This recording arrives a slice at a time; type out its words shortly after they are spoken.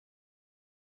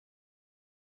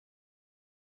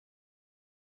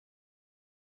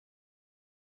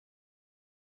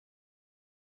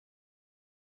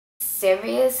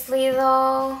Seriously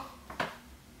though,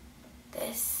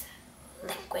 this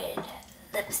liquid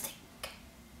lipstick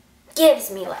gives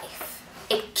me life.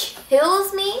 It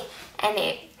kills me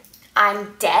and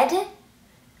I'm dead,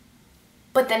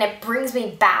 but then it brings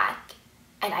me back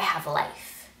and I have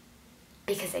life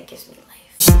because it gives me life.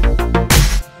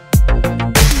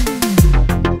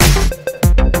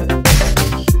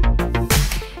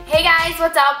 Hey guys,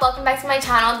 what's up? Welcome back to my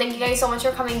channel. Thank you guys so much for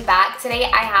coming back. Today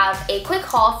I have a quick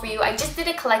haul for you. I just did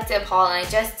a collective haul and I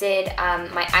just did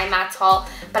my IMAX haul,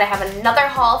 but I have another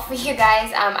haul for you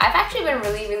guys. I've actually been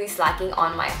really slacking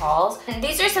on my hauls. And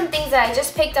these are some things that I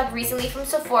just picked up recently from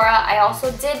Sephora. I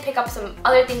also did pick up some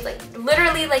other things like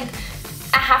literally like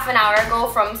a half an hour ago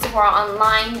from Sephora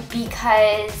online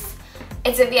because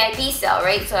it's a VIP sale,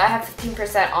 right? So I have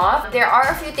 15% off. There are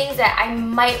a few things that I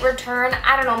might return.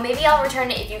 I don't know, maybe I'll return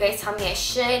it if you guys tell me I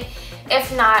should.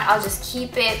 If not, I'll just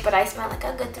keep it, but I spent like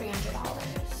a good $300.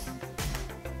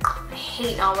 I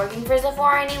hate not working for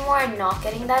Sephora anymore and not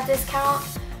getting that discount.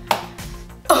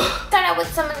 Start out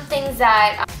with some of the things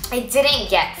that I didn't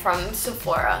get from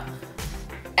Sephora.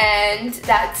 And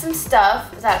that's some stuff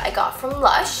that I got from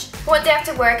Lush. One day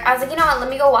after work, I was like, you know what, let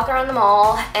me go walk around the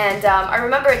mall. And I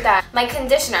remembered that my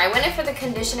conditioner, I went in for the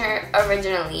conditioner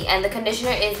originally, and the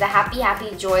conditioner is the Happy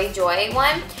Joy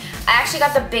one. I actually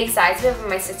got the big size of it, but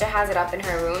my sister has it up in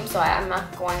her room, so I'm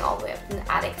not going all the way up in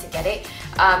the attic to get it.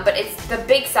 But it's the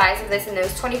big size of this, and it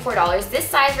was $24. This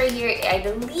size right here, I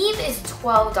believe, is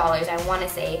 $12, I want to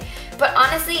say. But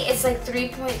honestly, it's like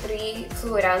 3.3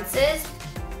 fluid ounces.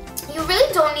 You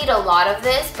really don't need a lot of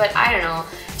this, but I don't know.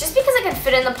 Just because I can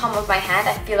fit in the palm of my hand,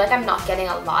 I feel like I'm not getting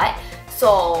a lot.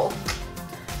 So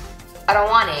I don't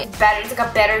want it. It's like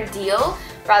a better deal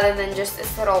rather than just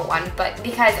this little one. But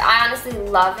because I honestly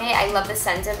love it, I love the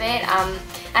scent of it.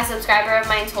 A subscriber of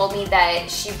mine told me that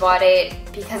she bought it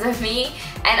because of me.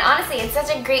 And honestly, it's such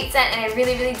a great scent and it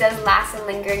really does last and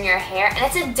linger in your hair. And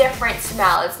it's a different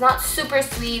smell. It's not super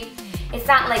sweet. It's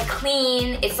not like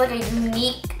clean. It's like a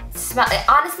unique smell.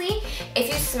 Honestly, if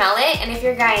you smell it and if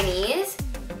you're Guyanese,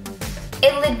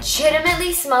 it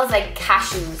legitimately smells like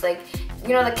cashews. Like, you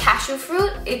know, the cashew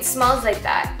fruit? It smells like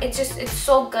that. It's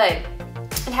so good.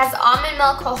 It has almond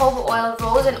milk, jojoba oil,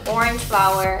 rose and orange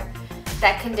flower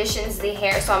that conditions the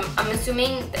hair. So I'm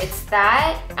assuming it's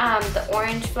that. The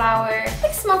orange flower,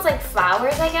 it smells like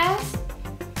flowers, I guess.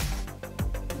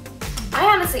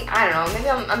 I don't know, maybe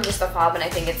I'm just a fob and I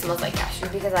think it smells like cashew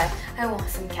because I want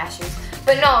some cashews.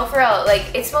 But no, for real, like,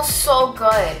 it smells so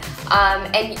good.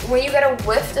 And when you get a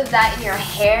whiff of that in your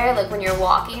hair, like when you're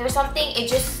walking or something, it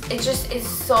just is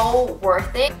so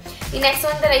worth it. The next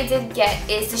one that I did get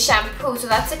is the shampoo. So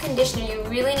that's a conditioner. You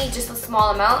really need just a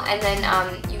small amount, and then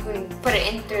you can put it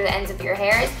in through the ends of your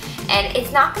hairs. And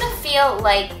it's not gonna feel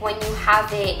like when you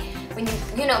have it, when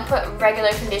you know, put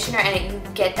regular conditioner and you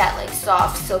get that like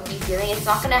soft, silky feeling. It's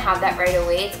not gonna have that right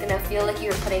away. It's gonna feel like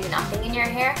you're putting nothing in your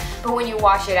hair. But when you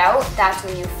wash it out, that's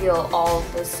when you feel all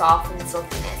the soft and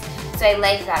silkiness. So I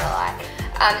like that a lot.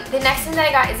 The next thing that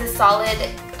I got is a solid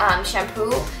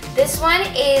shampoo. This one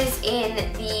is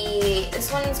this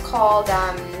one's called,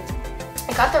 I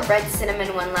got the red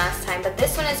cinnamon one last time, but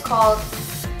this one is called,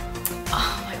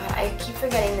 oh my god, I keep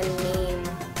forgetting the name.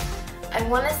 I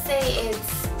wanna say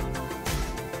it's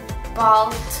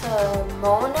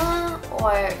Baltimona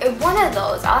or one of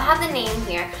those. I'll have the name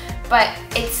here, but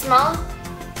it smells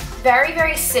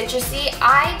very citrusy.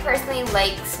 I personally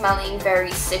like smelling very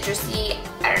citrusy.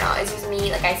 I don't know, it's just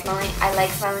me. Like I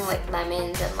like smelling like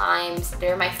lemons and limes.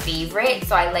 They're my favorite,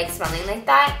 so I like smelling like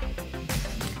that.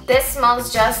 This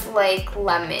smells just like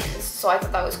lemons, so I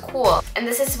thought that was cool. And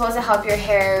this is supposed to help your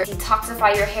hair,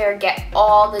 detoxify your hair, get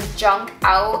all the junk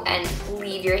out and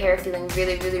leave your hair feeling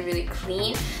really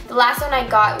clean. The last one I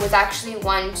got was actually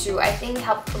one to, I think,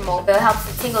 help promote, it helps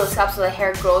to tingle the scalp so the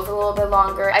hair grows a little bit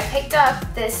longer. I picked up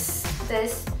this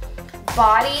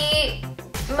body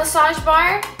massage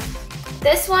bar.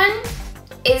 This one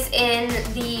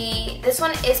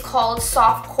is called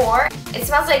Soft Core. It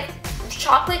smells like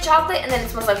chocolate, and then it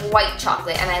smells like white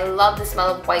chocolate, and I love the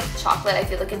smell of white chocolate. I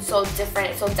feel like it's so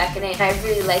different, it's so decadent, and I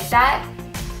really like that.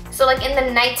 So like in the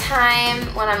nighttime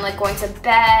when I'm like going to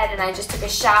bed and I just took a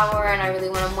shower and I really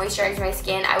want to moisturize my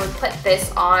skin, I would put this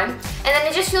on, and then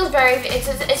it just feels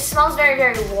it smells very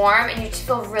warm, and you just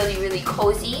feel really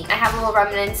cozy. I have little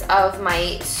remnants of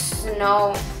my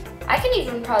snow. I can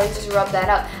even probably just rub that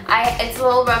up. It's a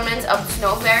little remnants of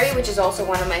Snowberry, which is also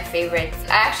one of my favorites.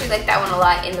 I actually like that one a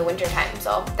lot in the winter time,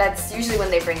 so that's usually when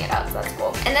they bring it out, so that's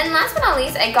cool. And then last but not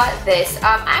least, I got this.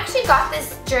 I actually got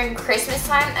this during Christmas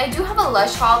time. I do have a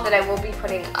Lush haul that I will be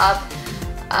putting up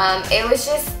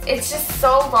It's just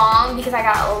so long because I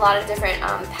got a lot of different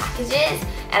packages,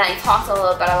 and I talked a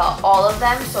little bit about all of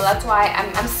them, so that's why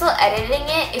I'm still editing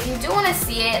it. If you do want to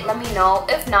see it, let me know.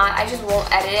 If not, I just won't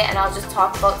edit it and I'll just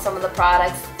talk about some of the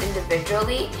products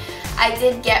individually. I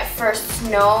did get First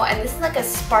Snow, and this is like a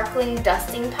sparkling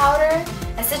dusting powder,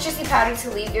 a citrusy powder to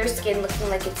leave your skin looking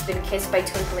like it's been kissed by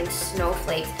twinkling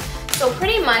snowflakes. So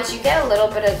pretty much you get a little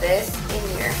bit of this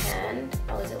in your hand.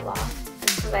 Oh, is it locked?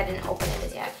 Because I didn't open it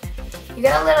as yet. You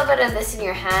get a little bit of this in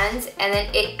your hands, and then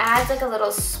it adds like a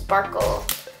little sparkle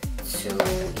to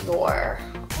your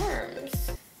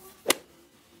arms.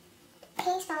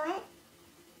 Can you smell it?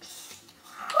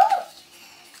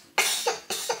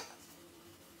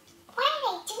 Why did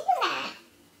I do that?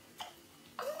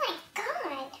 Oh my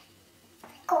god.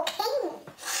 Cocaine.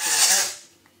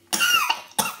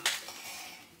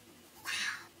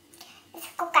 Wow. This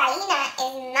cocaine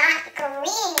is not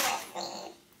agreeing with me.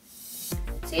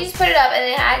 So you just put it up and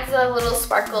it adds a little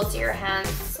sparkle to your hands.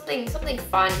 Something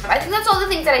fun. I think that's all the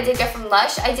things that I did get from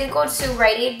Lush. I did go to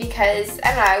Rite Aid because,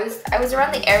 I don't know, I was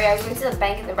around the area. I was going to the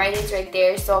bank and the Rite Aid's right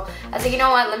there. So I was like, you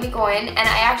know what, let me go in. And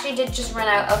I actually did just run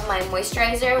out of my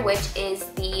moisturizer, which is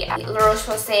the La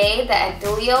Roche-Posay, the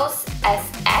Antilios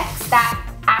SX. That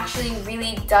actually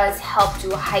really does help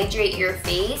to hydrate your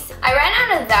face. I ran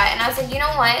out of that and I was like, you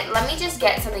know what, let me just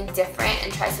get something different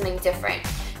and try something different.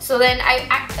 So then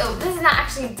this is not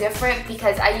actually different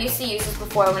because I used to use this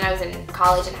before when I was in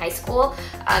college and high school.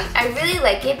 I really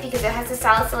like it because it has the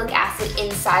salicylic acid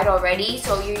inside already,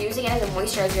 so you're using it as a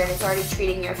moisturizer and it's already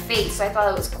treating your face, so I thought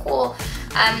it was cool.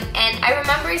 And I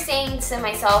remember saying to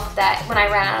myself that when I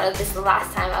ran out of this the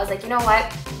last time, I was like, you know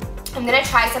what, I'm gonna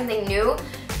try something new.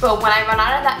 But when I run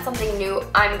out of that something new,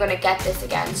 I'm gonna get this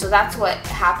again. So that's what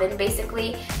happened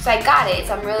basically. So I got it,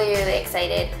 so I'm really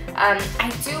excited. I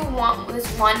do want this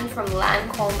one from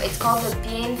Lancome. It's called the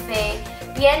Bienfait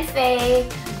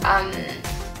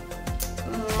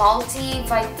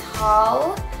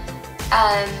Multi-Vital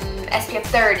SPF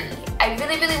 30. I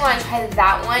really want to try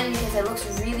that one because it looks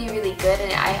really good,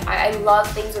 and I love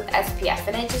things with SPF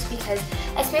in it just because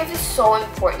SPF is so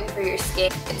important for your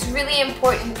skin. It's really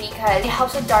important because it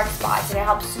helps with dark spots and it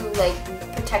helps to like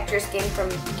protect your skin from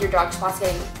your dark spots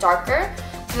getting darker.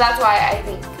 So that's why I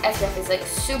think SPF is like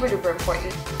super duper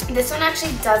important. This one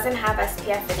actually doesn't have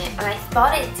SPF in it, and I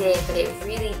thought it did, but it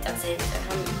really doesn't,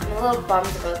 and I'm a little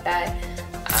bummed about that.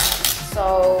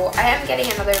 So I am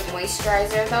getting another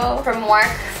moisturizer though from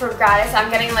work for gratis. I'm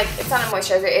getting like, it's not a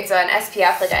moisturizer, it's an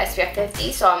SPF, like an SPF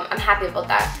 50, so I'm happy about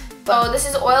that. So this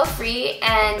is oil free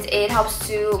and it helps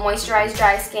to moisturize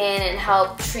dry skin and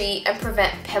help treat and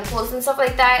prevent pimples and stuff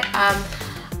like that.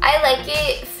 I like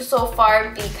it so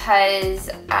far because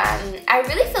I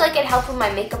really feel like it helped with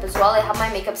my makeup as well. It helped my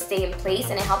makeup stay in place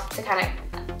and it helped to kind of,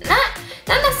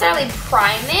 not necessarily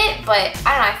prime it, but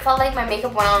I don't know, I felt like my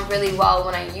makeup went on really well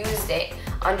when I used it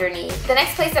underneath. The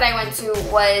next place that I went to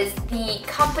was the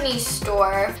company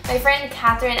store. My friend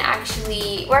Catherine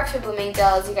actually works for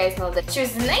Bloomingdale's, you guys know that. She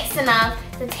was nice enough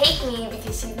to take me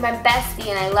because she's my bestie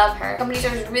and I love her. Company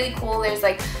store is really cool. There's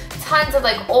like tons of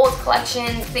like old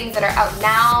collections, things that are out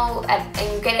now,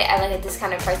 and you get it at like a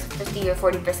discounted price of 50 or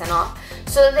 40% off.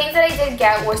 So the things that I did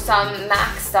get were some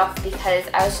MAC stuff because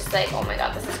I was just like, oh my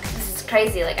god, this is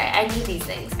crazy, like I need these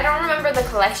things. I don't remember the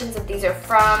collections that these are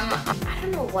from. I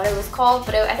don't know what it was called,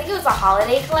 but I think it was a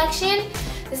holiday collection.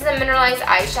 This is a mineralized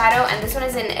eyeshadow, and this one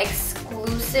is an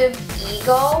exclusive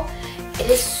Ego. It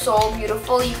is so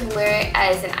beautiful. You can wear it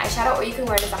as an eyeshadow or you can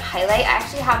wear it as a highlight. I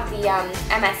actually have the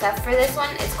MSF for this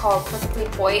one. It's called Perfectly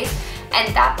Poised, and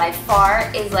that by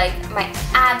far is like my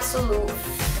absolute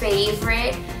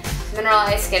favorite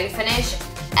mineralized skin finish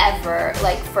ever.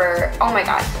 Like for, oh my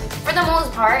god, for the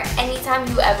most part, anytime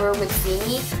you ever would see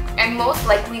me, I'm most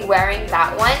likely wearing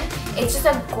that one. It's just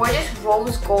a gorgeous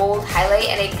rose gold highlight,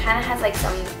 and it kind of has like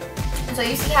some, so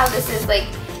you see how this is like,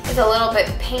 it's a little bit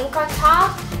pink on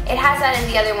top. It has that in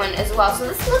the other one as well. So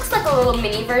this looks like a little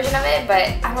mini version of it,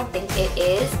 but I don't think it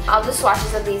is. I'll do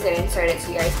swatches of these and insert it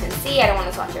so you guys can see. I don't want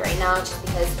to swatch it right now just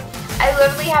because I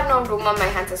literally have no room on my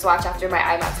hand to swatch after my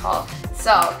IMAX haul.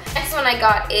 So, next one I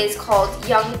got is called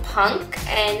Young Punk,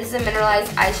 and this is a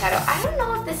mineralized eyeshadow. I don't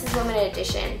know if this is limited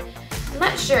edition. I'm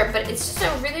not sure, but it's just a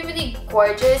really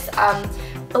gorgeous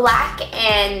black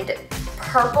and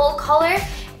purple color.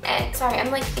 And sorry,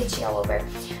 I'm like itchy all over.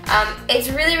 It's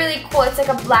really cool. It's like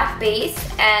a black base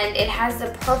and it has the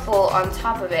purple on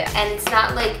top of it. And it's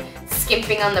not like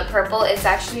skimping on the purple. It's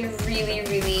actually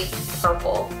really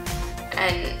purple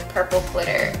and purple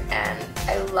glitter. And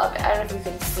I love it. I don't know if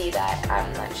you can see that.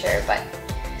 I'm not sure, but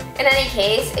In any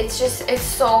case, it's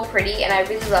so pretty and I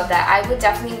really love that. I would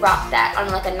definitely rock that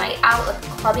on like a night out, like a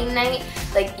clubbing night.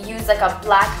 Like use like a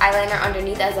black eyeliner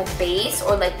underneath as a base,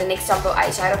 or like the NYX Jumbo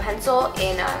eyeshadow pencil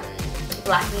in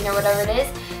Black Bean or whatever it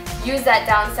is. Use that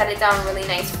down, set it down really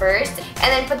nice first, and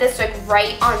then put this like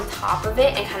right on top of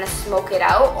it and kind of smoke it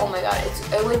out. Oh my god,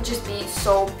 it would just be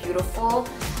so beautiful.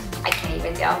 I can't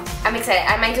even tell. I'm excited.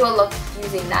 I might do a look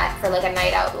using that for like a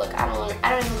night out look. I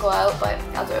don't even go out, but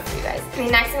I'll do it for you guys. The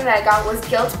next thing that I got was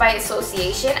Guilt by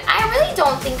Association. I really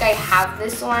don't think I have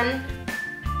this one.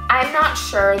 I'm not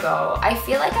sure though. I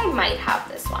feel like I might have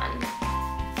this one.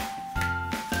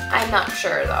 I'm not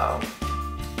sure though.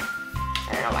 I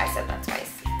don't know why I said that twice.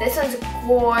 This one's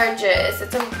gorgeous.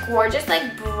 It's a gorgeous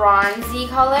like bronzy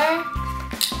color.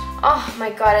 Oh my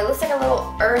god, it looks like a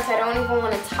little earth. I don't even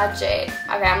want to touch it.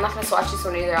 Okay, I'm not going to swatch this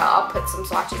one either. I'll put some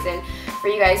swatches in for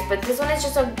you guys. But this one is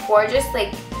just a gorgeous, like,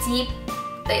 deep,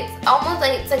 it's almost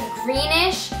like, it's like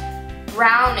greenish,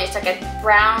 brownish, like a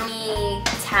brownie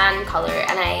tan color.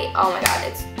 And oh my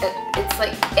god, it's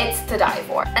like, it's to die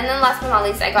for. And then last but not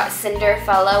least, I got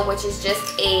Cinderfella, which is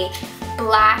just a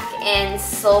black and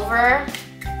silver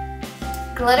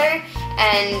glitter.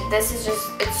 And this is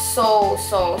just, it's so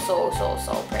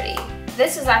pretty.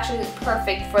 This is actually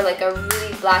perfect for like a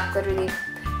really black,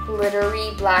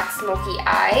 glittery black smoky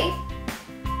eye.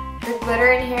 The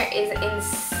glitter in here is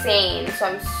insane. So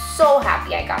I'm so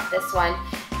happy I got this one.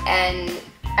 And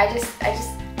I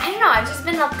don't know, I've just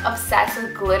been like, obsessed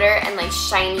with glitter and like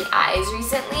shiny eyes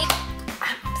recently.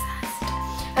 I'm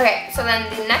obsessed. Okay, so then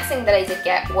the next thing that I did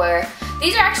get were,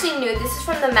 these are actually new. This is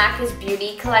from the Macca's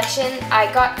Beauty collection.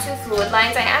 I got 2 fluid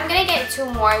lines. I am going to get 2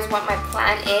 more is what my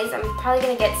plan is. I'm probably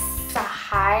going to get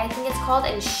Sahai, I think it's called,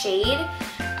 and Shade.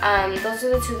 Those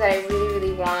are the 2 that I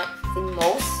really want the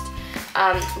most.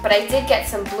 But I did get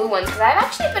some blue ones because I've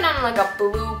actually been on like a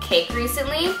blue kick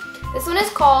recently. This one is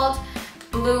called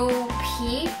Blue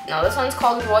Pea. No, this one's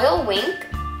called Royal Wink.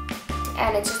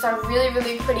 And it's just a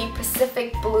really pretty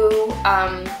Pacific blue,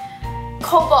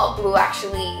 cobalt blue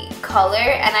actually color,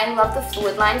 and I love the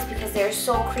fluid lines because they're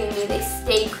so creamy. They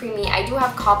stay creamy. I do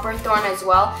have Copperthorn as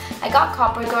well. I got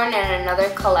Copperthorn in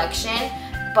another collection,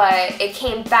 but it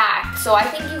came back, so I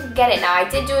think you can get it now. I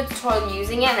did do a tutorial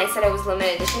using it and I said it was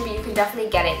limited edition, but you can definitely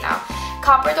get it now.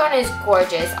 Copperthorn is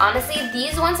gorgeous. Honestly,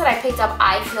 these ones that I picked up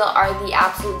I feel are the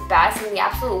absolute best and the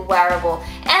absolute wearable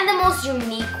and the most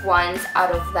unique ones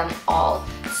out of them all.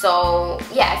 So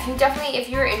yeah, if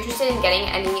you're interested in getting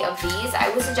any of these,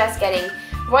 I would suggest getting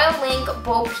Royal Wink,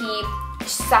 Bo Peep,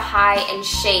 Sahai, and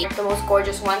Shade. The most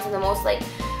gorgeous ones and the most like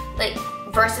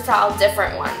versatile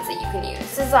different ones that you can use.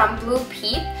 This is Blue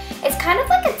Peep. It's kind of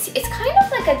like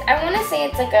I want to say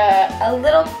it's like a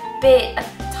little bit, a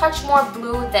touch more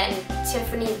blue than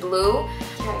Tiffany blue. I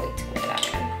can't wait to wear that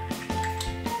one.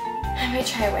 I might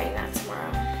try wearing that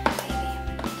tomorrow,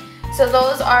 maybe. So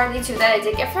those are the 2 that I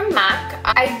did get from MAC.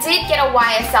 I did get a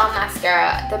YSL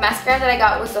mascara. The mascara that I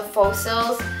got was the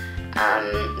Fossils,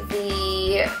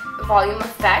 the Volume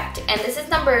Effect, and this is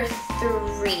number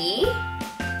 3.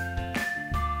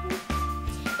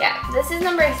 Yeah, this is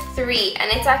number 3,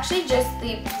 and it's actually just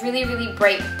the really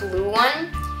bright blue one.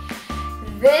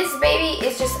 This baby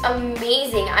is just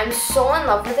amazing. I'm so in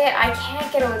love with it. I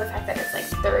can't get over the fact that it's like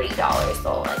 $30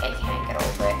 though. Like, I can't get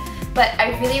over it. But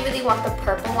I really want the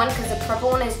purple one because the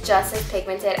purple one is just as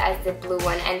pigmented as the blue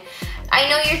one. And I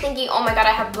know you're thinking, oh my god,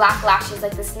 I have black lashes,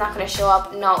 like this is not going to show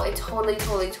up. No, it totally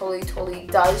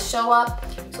does show up.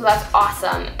 So that's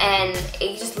awesome. And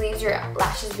it just leaves your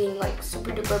lashes being like super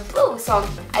duper blue. So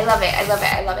I love it.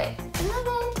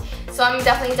 So I'm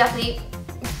definitely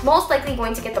most likely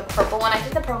going to get the purple one. I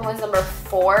think the purple one is number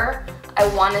 4, I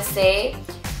want to say.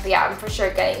 But yeah, I'm for sure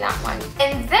getting that one.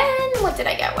 And then, what did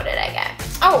I get?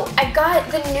 Oh, I got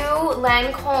the new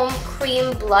Lancome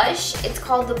Cream Blush. It's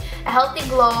called a Healthy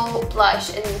Glow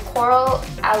Blush in Coral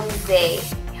Alizé.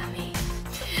 Yummy.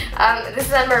 This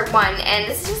is number 1, and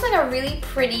this is just like a really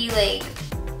pretty,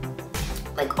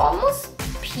 like almost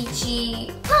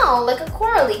peachy, no, like a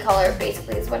corally color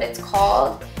basically is what it's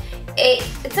called.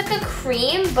 It's like a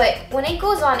cream, but when it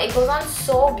goes on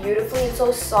so beautifully and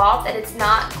so soft that it's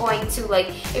not going to, like,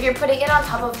 if you're putting it on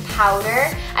top of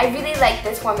powder. I really like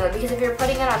this formula because if you're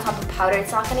putting it on top of powder,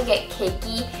 it's not going to get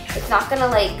cakey. It's not going to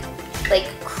like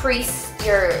crease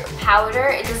your powder.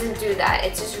 It doesn't do that.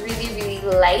 It's just really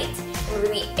light and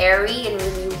really airy and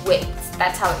really whipped.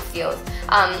 That's how it feels.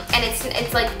 And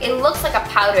it's like, it looks like a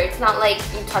powder. It's not like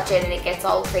you touch it and it gets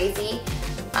all crazy.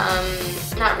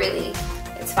 Not really.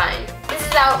 It's fine. This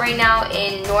is out right now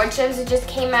in Nordstrom's. It just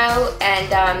came out,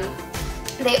 and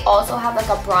They also have like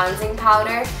a bronzing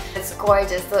powder. It's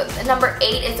gorgeous. The number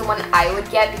 8 is the one I would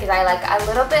get because I like a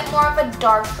little bit more of a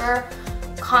darker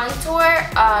contour,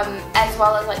 as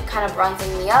well as like kind of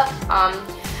bronzing me up.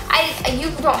 You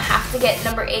don't have to get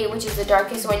number 8, which is the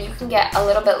darkest one. You can get a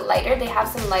little bit lighter. They have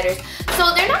some lighters.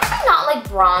 So they're not like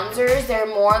bronzers. They're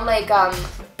more like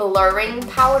blurring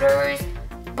powders,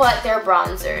 but they're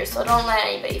bronzers. So don't let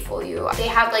anybody fool you. They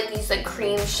have like these like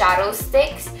cream shadow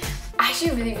sticks. I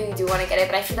actually really do want to get it,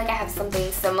 but I feel like I have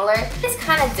something similar. It's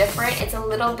kind of different. It's a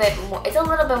little bit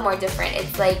more different.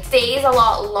 It's like stays a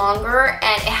lot longer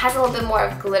and it has a little bit more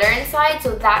of glitter inside,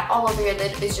 so that all over your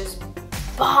lid is just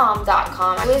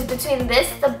bomb.com. It was between this,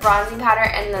 the bronzing powder,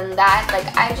 and then that. Like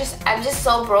I'm just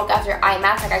so broke after eye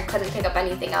mats, like I couldn't pick up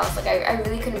anything else. Like I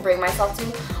really couldn't bring myself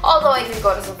to, although I did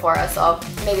go to Sephora, so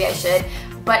maybe I should.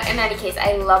 But in any case,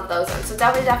 I love those ones. So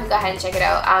definitely go ahead and check it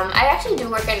out. I actually do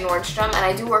work at Nordstrom and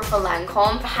I do work for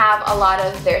Lancome. Have a lot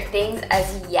of their things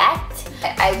as yet.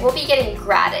 I will be getting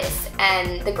gratis,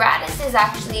 and the gratis is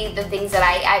actually the things that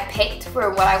I picked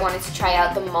for what I wanted to try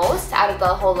out the most out of the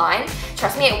whole line.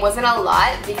 Trust me, it wasn't a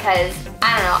lot because,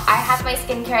 I don't know, I have my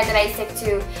skincare that I stick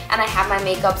to and I have my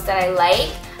makeups that I like.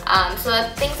 So the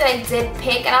things that I did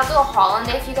pick, and I'll do a haul on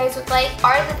it if you guys would like,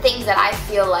 are the things that I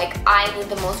feel like I need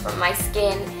the most for my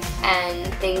skin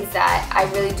and things that I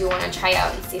really do want to try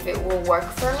out and see if it will work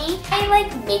for me. I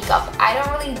like makeup. I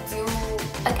don't really do,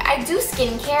 like I do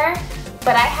skincare,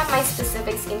 but I have my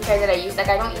specific skincare that I use. Like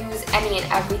I don't use any and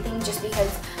everything just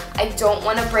because I don't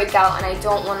want to break out and I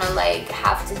don't want to like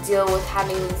have to deal with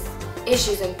having these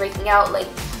issues and breaking out. Like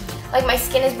my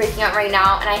skin is breaking out right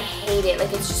now and I hate it.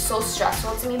 Like it's just so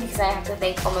stressful to me because I have to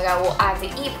think, oh my god, well I have to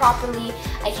eat properly.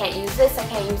 I can't use this, I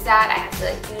can't use that. I have to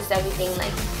like use everything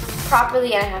like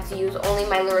properly, and I have to use only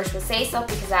my La Roche-Posay stuff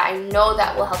because I know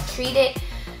that will help treat it.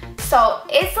 So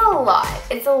it's a lot.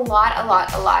 It's a lot.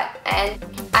 And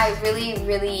I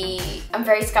I'm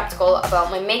very skeptical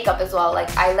about my makeup as well.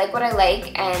 Like I like what I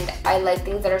like, and I like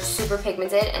things that are super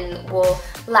pigmented and will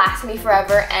last me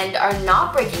forever and are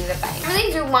not breaking the bank. I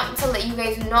really do want to let you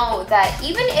guys know that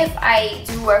even if I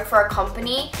do work for a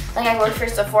company, like I work for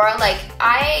Sephora, like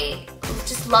I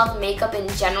just love makeup in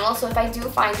general. So if I do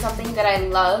find something that I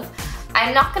love,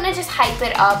 I'm not gonna just hype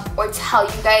it up or tell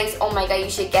you guys, oh my god, you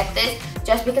should get this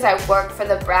just because I work for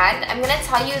the brand. I'm gonna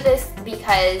tell you this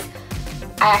because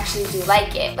I actually do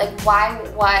like it. Like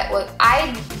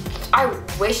I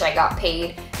wish I got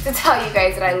paid to tell you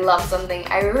guys that I love something.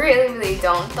 I really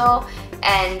don't though.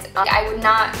 And I would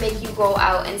not make you go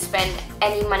out and spend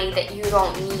any money that you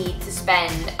don't need to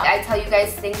spend. I tell you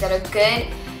guys things that are good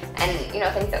and, you know,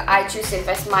 things that I choose to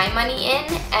invest my money in.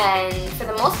 And for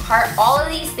the most part, all of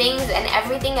these things and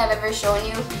everything I've ever shown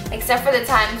you, except for the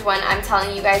times when I'm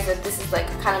telling you guys that this is like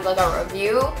kind of like a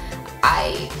review,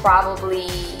 I probably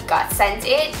got sent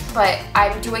it, but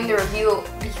I'm doing the review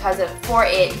because I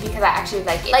actually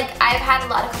like it. Like I've had a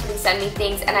lot of companies send me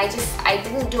things and I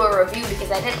didn't do a review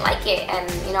because I didn't like it,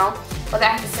 and you know, whether I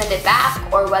have to send it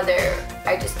back or whether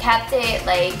I just kept it,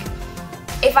 like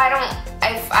if I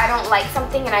don't like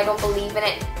something and I don't believe in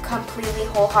it completely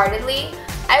wholeheartedly,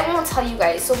 I won't tell you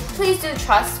guys. So please do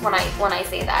trust when I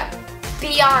say that.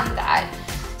 Beyond that,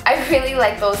 I really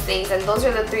like those things, and those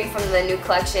are the 3 from the new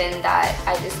collection that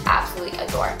I just absolutely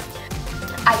adore.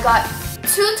 I got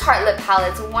 2 Tarte lip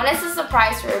palettes. One is a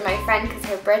surprise for my friend because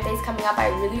her birthday's coming up. I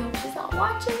really hope she's not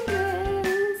watching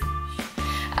this.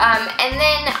 And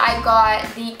then I got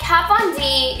the Kat Von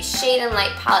D Shade and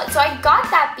Light palette. So I got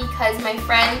that because my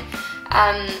friend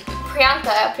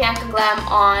Priyanka Glam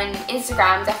on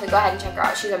Instagram, definitely go ahead and check her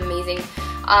out. She's amazing.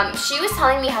 She was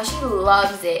telling me how she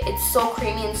loves it. It's so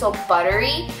creamy and so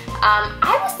buttery.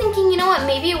 I was thinking, you know what,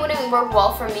 maybe it wouldn't work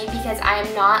well for me because I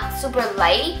am not super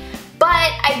light, but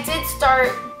I did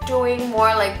start doing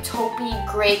more like taupey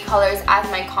gray colors as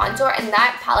my contour, and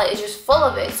that palette is just full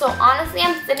of it. So honestly,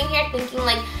 I'm sitting here thinking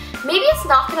like, maybe it's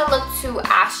not gonna look too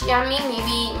ashy on me.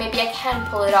 Maybe I can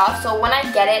pull it off. So when I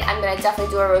get it, I'm gonna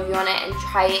definitely do a review on it and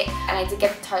try it. And I did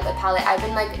get the Tarte lip palette. I've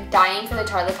been like dying for the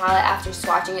Tarte lip palette after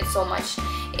swatching it so much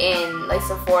in like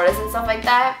Sephora's and stuff like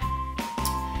that.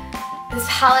 This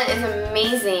palette is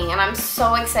amazing and I'm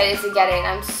so excited to get it.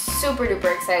 I'm super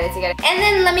duper excited to get it. And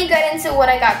then let me get into what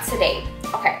I got today.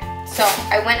 Okay, so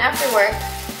I went after work.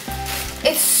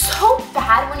 It's so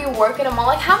bad when you work in a mall.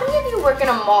 Like, how many of you work in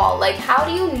a mall? Like, how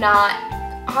do you not,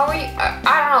 how are you,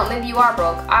 I don't know, maybe you are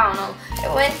broke, I don't know.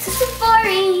 I went to Sephora.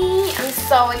 I'm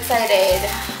so excited.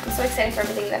 I'm so excited for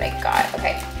everything that I got.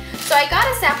 Okay, so I got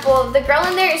a sample. The girl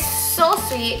in there is so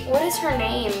sweet. What is her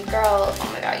name, girl? Oh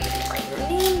my god, you didn't write your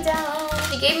name down.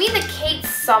 She gave me the Kate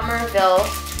Somerville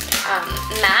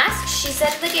mask. She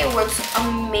said like it works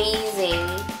amazing.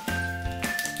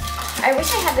 I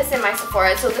wish I had this in my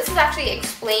Sephora. So this is actually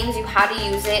explains you how to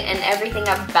use it and everything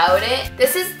about it.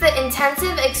 This is the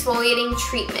intensive exfoliating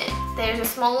treatment. There's a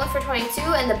small one for 22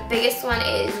 and the biggest one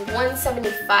is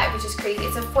 175, which is crazy.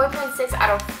 It's a 4.6 out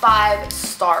of 5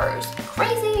 stars.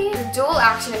 Crazy. It's a dual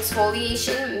action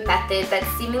exfoliation method that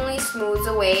seemingly smooths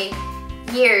away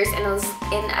years in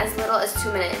as little as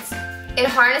 2 minutes. It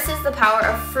harnesses the power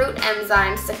of fruit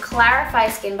enzymes to clarify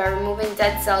skin by removing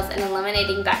dead cells and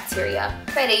eliminating bacteria.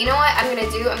 Okay, you know what I'm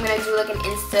gonna do? I'm gonna do like an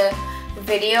Insta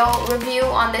video review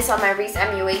on this on my Reese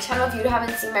MUA channel. If you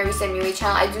haven't seen my Reese MUA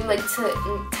channel, I do like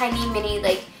tiny mini,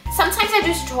 like sometimes I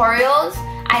do tutorials.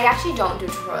 I actually don't do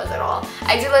tutorials at all.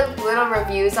 I do like little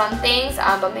reviews on things,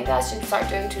 but maybe I should start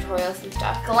doing tutorials and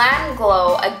stuff. Glam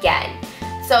Glow again.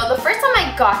 So the first time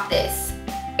I got this,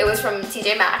 it was from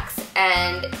TJ Maxx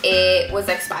and it was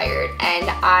expired and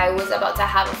I was about to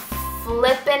have a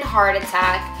flippin' heart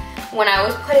attack when I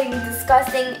was putting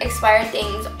disgusting expired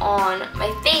things on my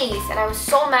face, and I was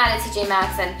so mad at TJ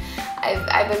Maxx and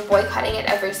I've been boycotting it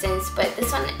ever since. But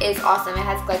this one is awesome. It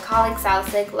has glycolic,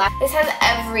 salicylic, this has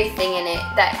everything in it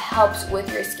that helps with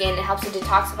your skin. It helps to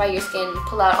detoxify your skin,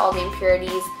 pull out all the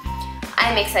impurities.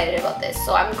 I'm excited about this,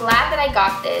 so I'm glad that I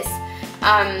got this.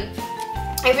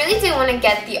 I really did want to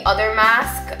get the other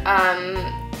mask,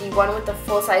 the one with the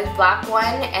full-size black one,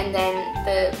 and then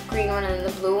the green one and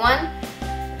the blue one.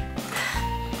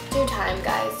 Do time,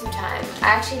 guys, do time. I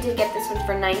actually did get this one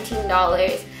for $19.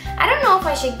 I don't know if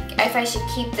I should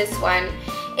keep this one.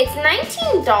 It's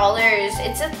 $19.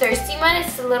 It's a thirsty one.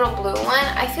 It's the little blue one.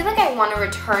 I feel like I want to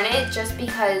return it just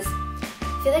because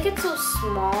I feel like it's so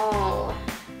small.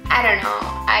 I don't know.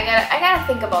 I gotta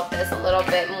think about this a little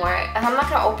bit more. I'm not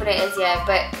gonna open it as yet,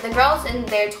 but the girls in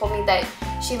there told me that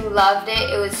she loved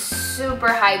it. It was super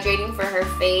hydrating for her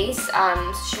face.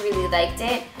 She really liked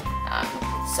it.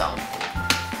 So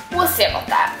we'll see about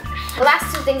that. The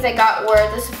last two things I got were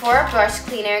the Sephora brush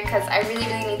cleaner because I really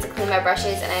need to clean my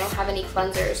brushes and I don't have any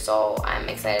cleansers, so I'm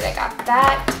excited I got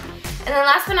that. And then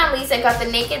last but not least, I got the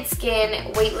Naked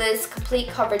Skin Weightless Complete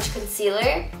Coverage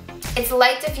Concealer. It's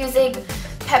light diffusing,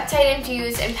 peptide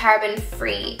infused, and paraben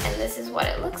free, and this is what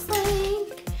it looks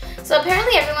like. So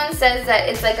apparently everyone says that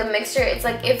it's like a mixture. It's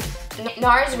like if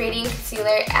NARS Radiant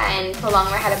Concealer and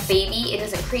Prolongwear had a baby, it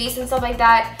doesn't crease and stuff like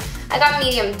that. I got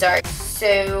medium dark,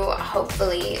 so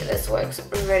hopefully this works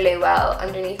really well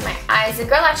underneath my eyes. The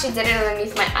girl actually did it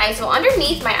underneath my eyes, so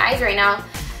underneath my eyes right now,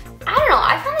 I don't know,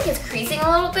 I feel like it's creasing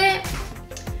a little bit,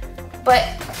 but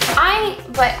I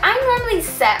normally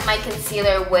set my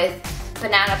concealer with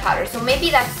banana powder, so maybe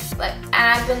that's like, and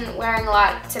I've been wearing a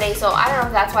lot today, so I don't know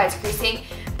if that's why it's creasing,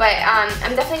 but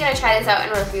I'm definitely gonna try this out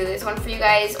and review this one for you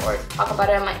guys or talk about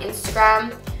it on my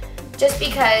Instagram, just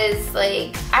because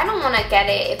like I don't want to get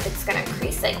it if it's gonna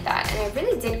crease like that, and it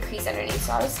really did crease underneath,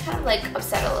 so I was kind of like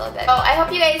upset a little bit. So I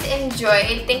hope you guys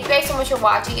enjoyed. Thank you guys so much for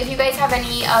watching. If you guys have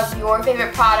any of your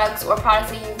favorite products or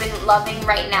products that you've been loving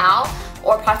right now,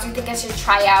 or products you think I should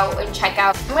try out and check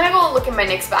out, I'm gonna go look in my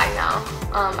NYX bag now.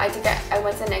 I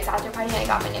went to the NYX after party and I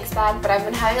got my NYX bag, but I've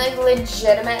been having like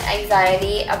legitimate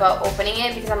anxiety about opening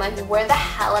it because I'm like, where the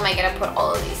hell am I gonna put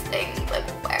all of these things? Like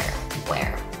where?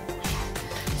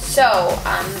 So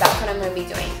that's what I'm gonna be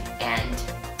doing. And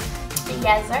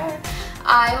yes sir.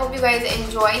 I hope you guys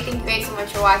enjoy. Thank you guys so much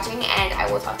for watching, and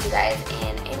I will talk to you guys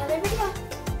in another video.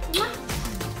 Mwah.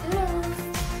 Toodles.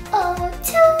 Oh,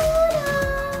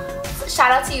 toodles.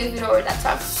 Shout out to you if you know where that's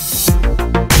from.